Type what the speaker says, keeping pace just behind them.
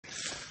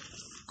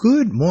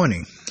Good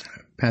morning.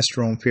 Pastor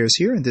Ron Ferris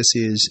here, and this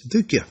is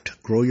The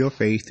Gift, Grow Your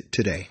Faith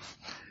Today.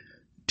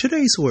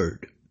 Today's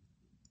word,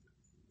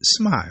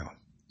 smile,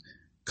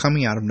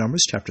 coming out of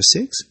Numbers chapter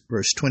 6,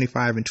 verse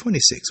 25 and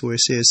 26, where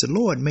it says, "The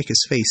Lord make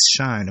his face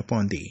shine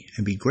upon thee,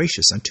 and be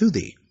gracious unto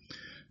thee.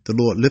 The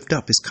Lord lift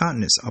up his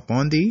countenance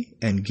upon thee,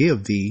 and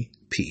give thee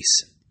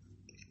peace."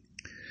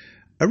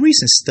 A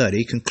recent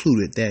study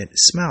concluded that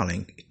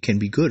smiling can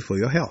be good for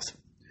your health.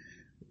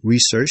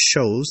 Research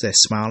shows that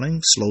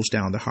smiling slows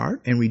down the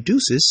heart and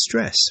reduces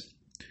stress.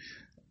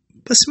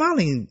 But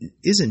smiling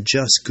isn't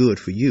just good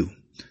for you.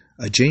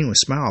 A genuine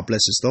smile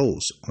blesses those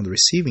on the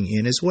receiving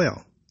end as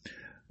well.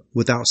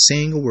 Without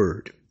saying a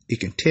word, it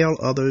can tell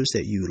others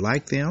that you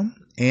like them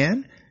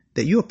and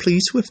that you are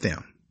pleased with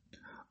them.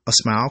 A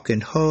smile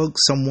can hug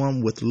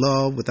someone with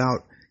love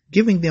without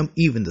giving them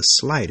even the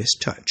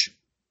slightest touch.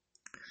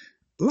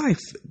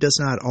 Life does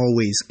not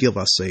always give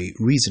us a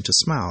reason to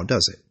smile,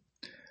 does it?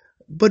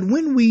 But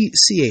when we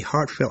see a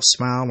heartfelt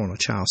smile on a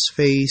child's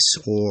face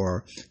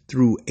or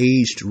through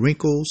aged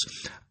wrinkles,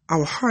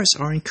 our hearts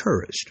are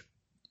encouraged.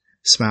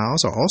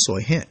 Smiles are also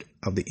a hint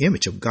of the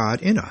image of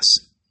God in us.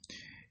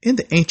 In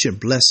the ancient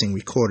blessing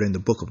recorded in the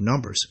book of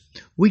Numbers,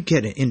 we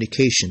get an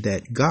indication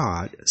that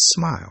God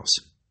smiles.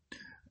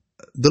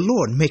 "The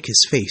Lord make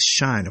his face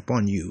shine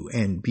upon you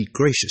and be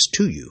gracious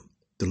to you.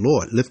 The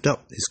Lord lift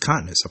up his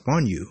countenance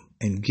upon you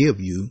and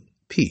give you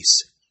peace."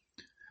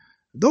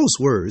 Those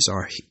words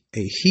are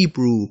a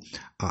Hebrew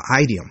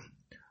idiom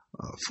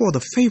for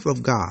the favor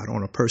of God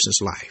on a person's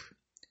life,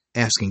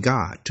 asking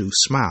God to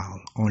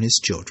smile on his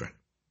children.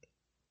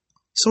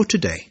 So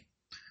today,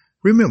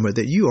 remember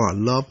that you are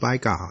loved by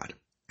God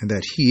and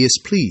that he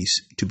is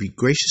pleased to be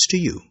gracious to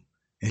you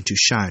and to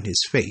shine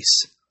his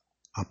face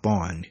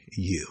upon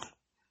you.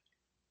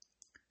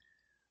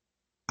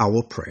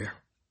 Our prayer.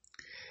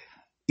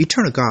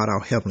 Eternal God,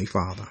 our Heavenly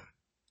Father,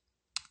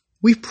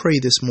 we pray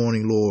this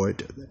morning,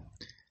 Lord,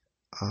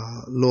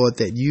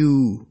 that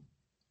you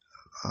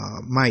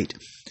might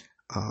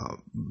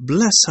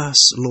bless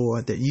us,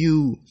 Lord, that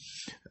you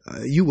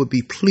would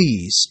be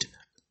pleased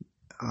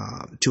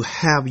to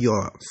have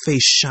your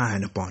face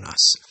shine upon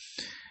us.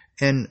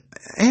 And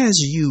as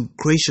you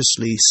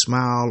graciously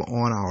smile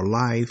on our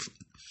life,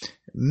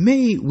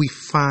 may we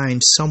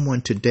find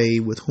someone today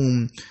with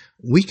whom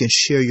we can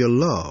share your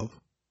love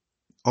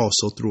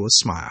also through a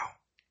smile.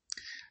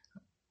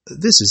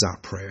 This is our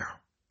prayer.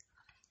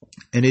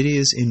 And it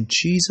is in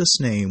Jesus'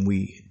 name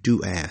we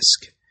do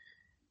ask.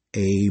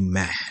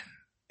 Amen.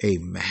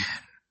 Amen.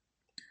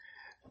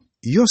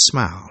 Your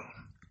smile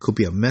could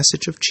be a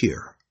message of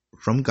cheer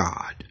from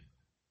God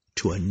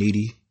to a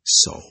needy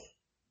soul.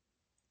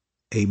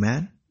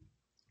 Amen.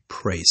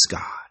 Praise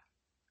God.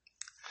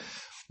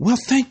 Well,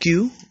 thank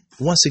you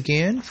once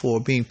again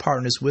for being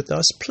partners with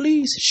us.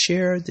 Please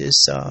share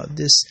this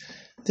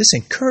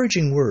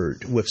encouraging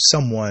word with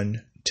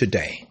someone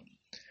today.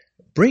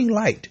 Bring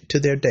light to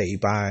their day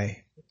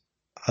by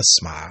a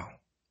smile.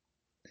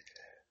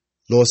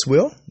 Lord's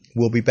will,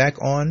 we'll be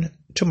back on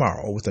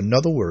tomorrow with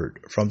another word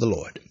from the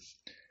Lord.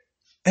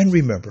 And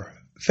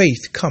remember,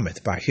 faith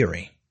cometh by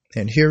hearing,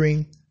 and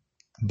hearing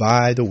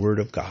by the word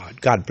of God.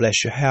 God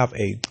bless you. Have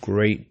a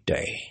great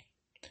day.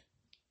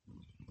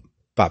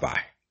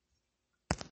 Bye-bye.